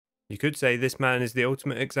You could say this man is the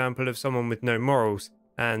ultimate example of someone with no morals,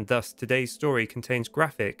 and thus today's story contains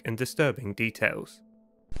graphic and disturbing details.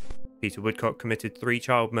 Peter Woodcock committed 3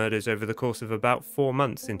 child murders over the course of about 4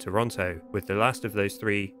 months in Toronto, with the last of those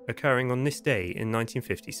 3 occurring on this day in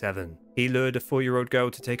 1957. He lured a 4-year-old girl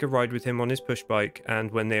to take a ride with him on his pushbike, and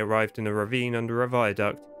when they arrived in a ravine under a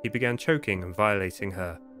viaduct, he began choking and violating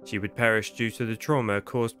her. She would perish due to the trauma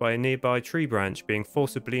caused by a nearby tree branch being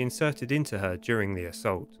forcibly inserted into her during the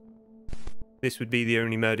assault. This would be the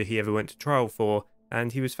only murder he ever went to trial for,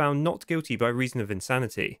 and he was found not guilty by reason of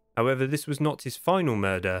insanity. However, this was not his final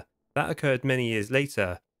murder. That occurred many years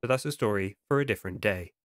later, but that's a story for a different day.